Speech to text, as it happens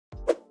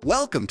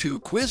Welcome to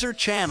Quizzer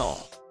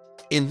Channel.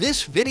 In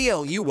this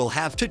video, you will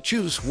have to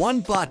choose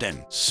one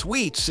button,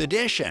 Sweets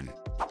Edition.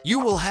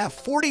 You will have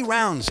 40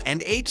 rounds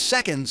and 8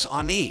 seconds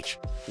on each.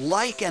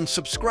 Like and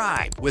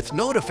subscribe with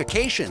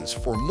notifications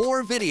for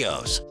more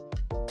videos.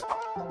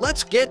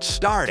 Let's get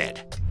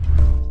started.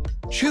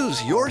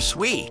 Choose your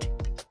sweet.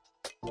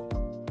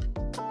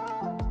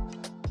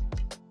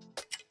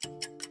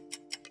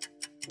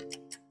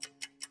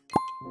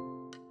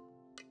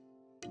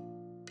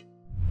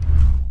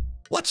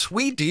 What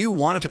sweet do you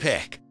want to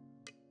pick?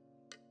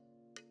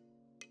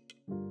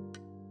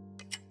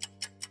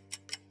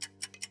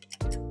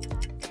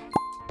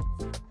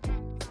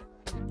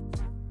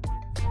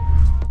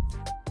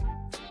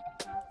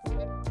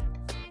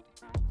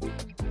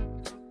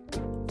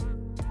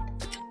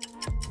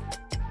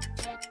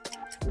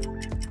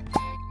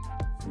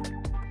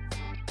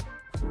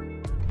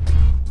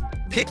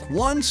 Pick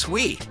one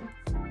sweet.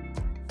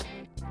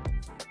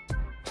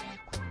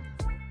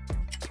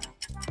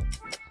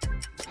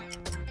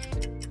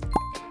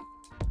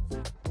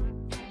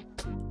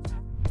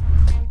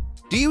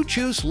 Do you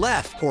choose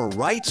left or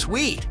right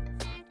sweet?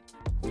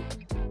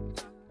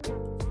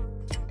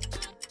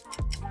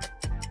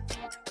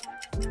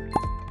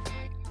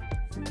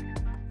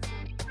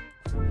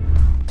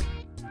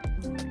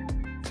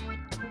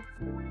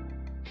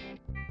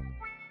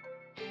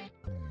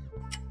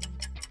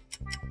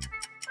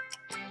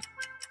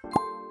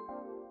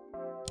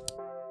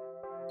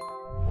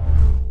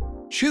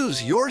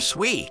 Choose your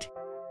sweet.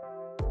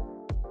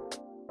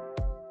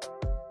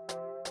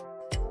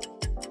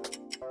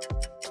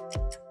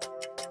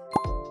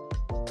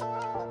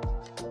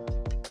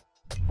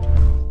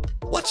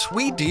 What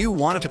sweet do you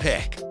want to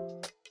pick?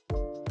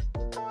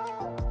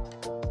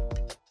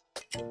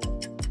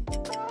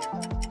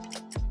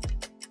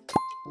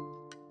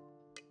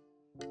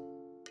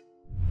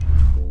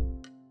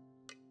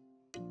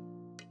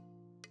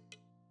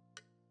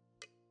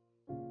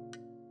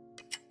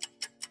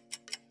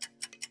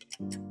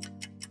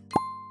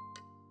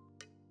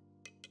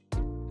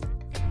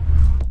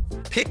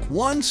 Pick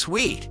one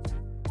sweet.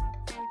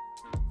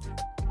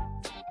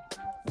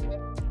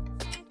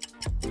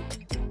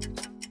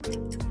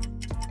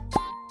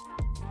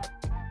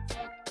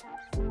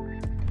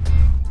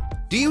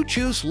 Do you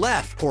choose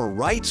left or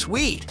right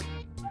sweet?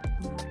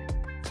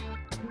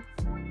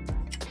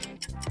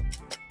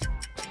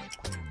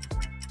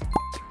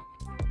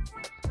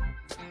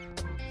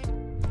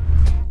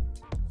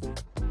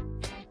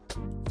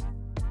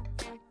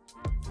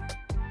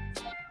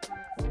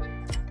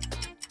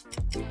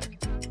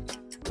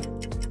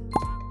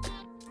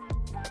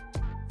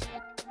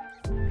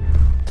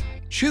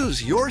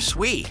 Choose your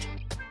sweet.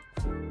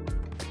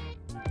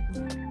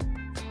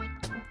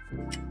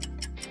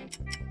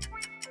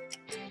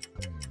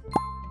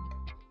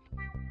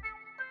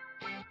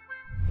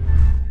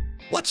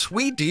 What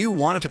sweet do you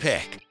want to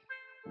pick?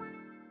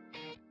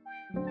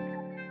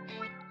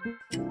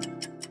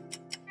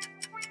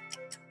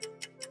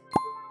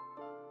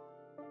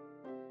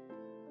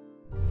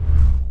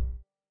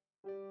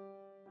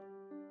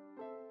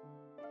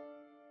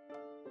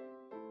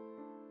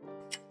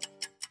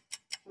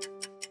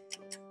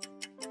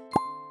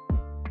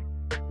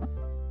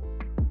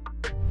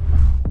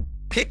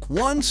 Pick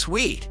one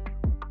sweet.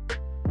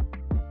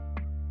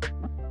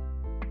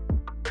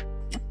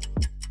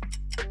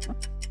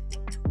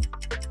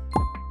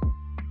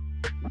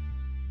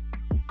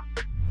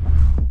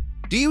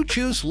 Do you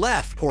choose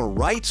left or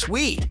right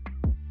sweet?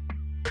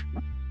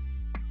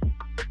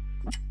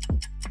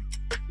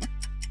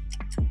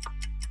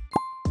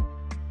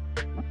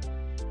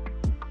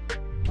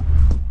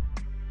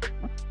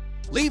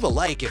 Leave a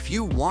like if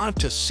you want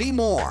to see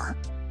more.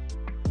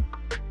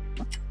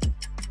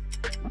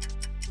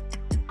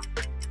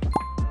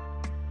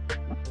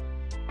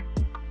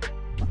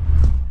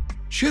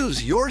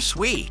 Choose your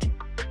sweet.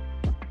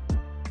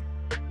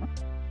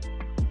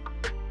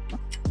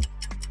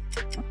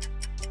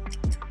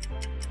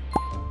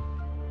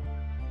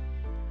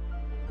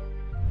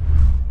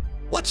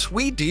 What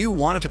sweet do you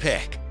want to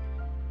pick?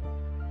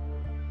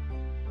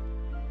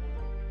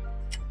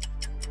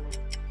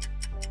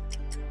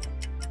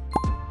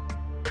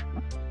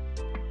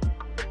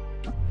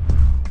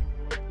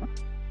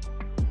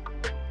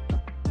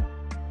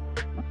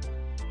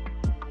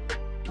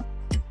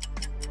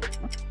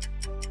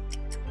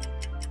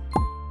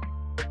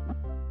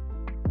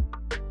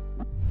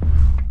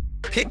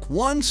 Pick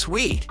one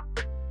sweet.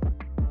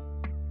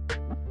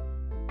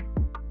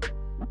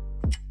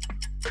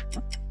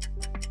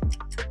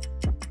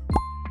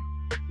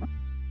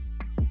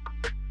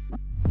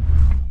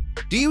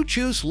 Do you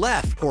choose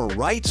left or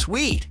right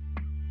sweet?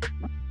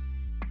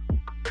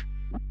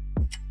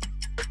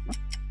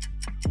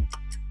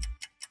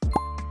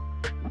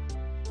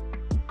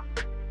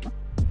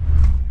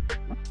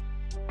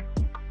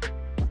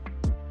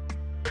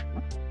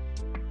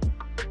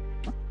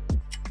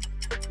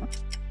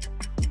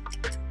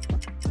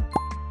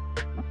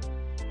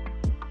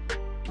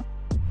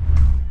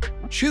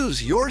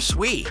 Choose your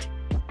sweet.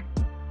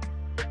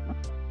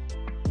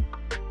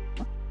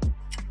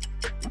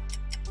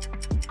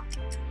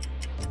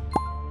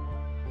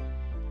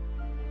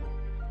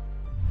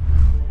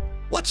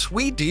 What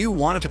sweet do you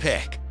want to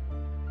pick?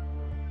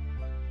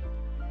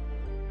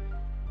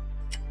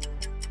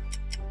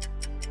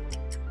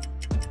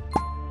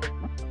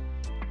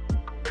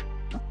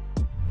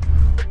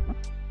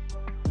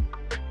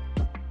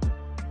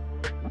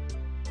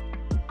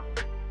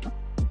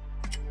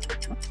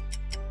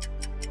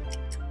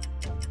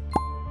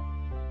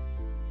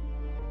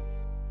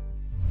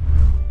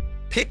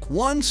 Pick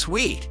one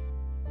sweet.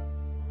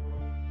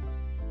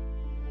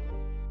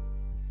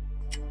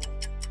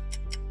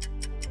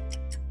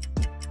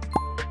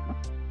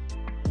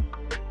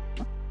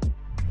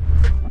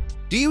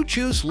 Do you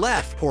choose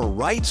left or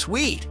right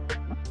sweet?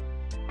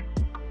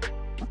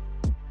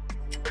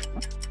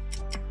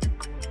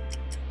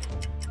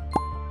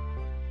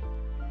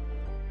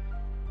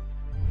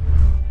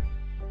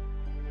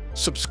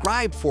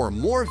 Subscribe for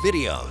more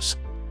videos.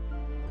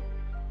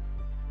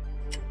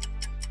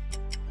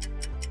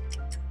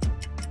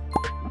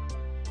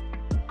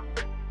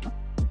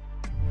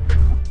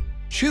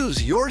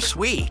 Choose your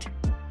sweet.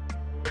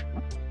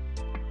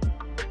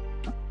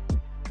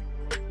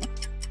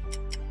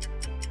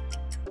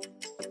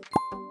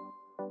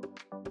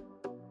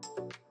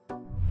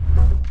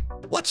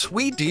 What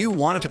sweet do you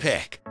want to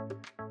pick?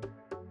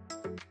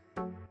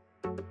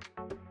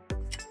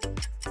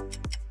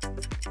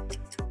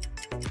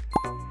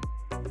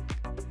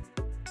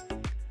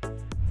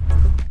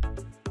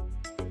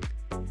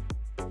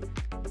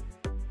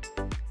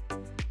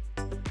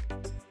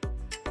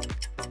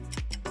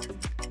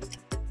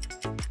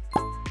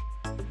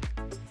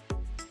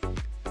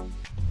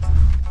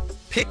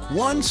 Pick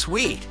one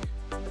sweet.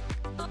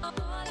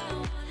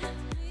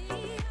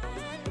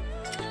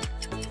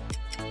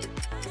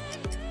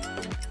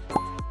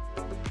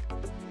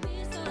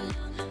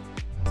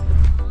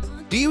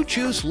 Do you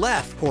choose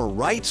left or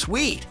right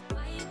sweet?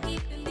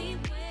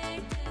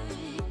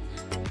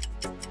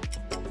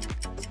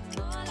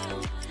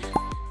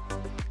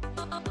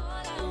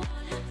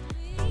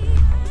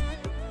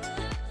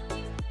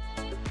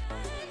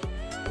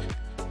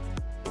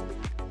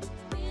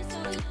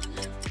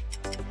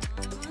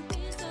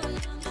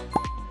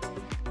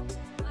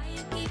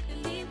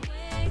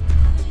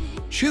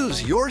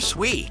 Choose your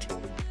sweet.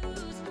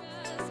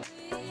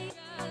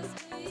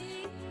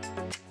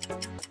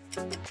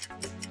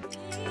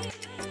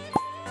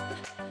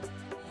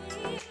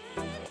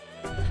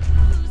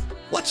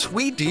 What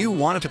sweet do you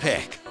want to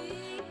pick?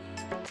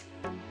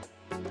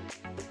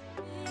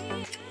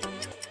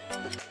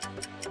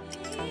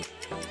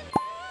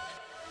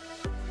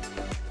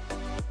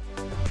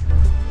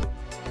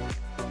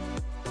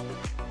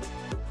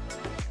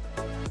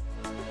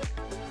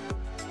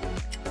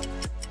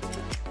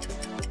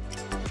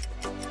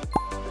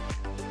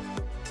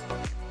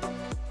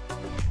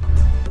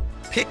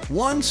 Pick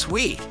one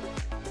sweet.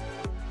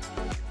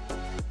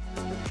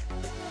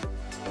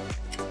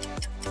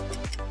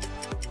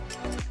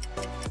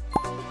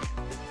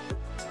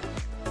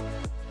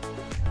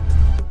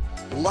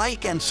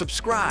 Like and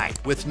subscribe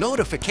with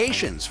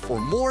notifications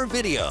for more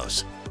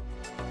videos.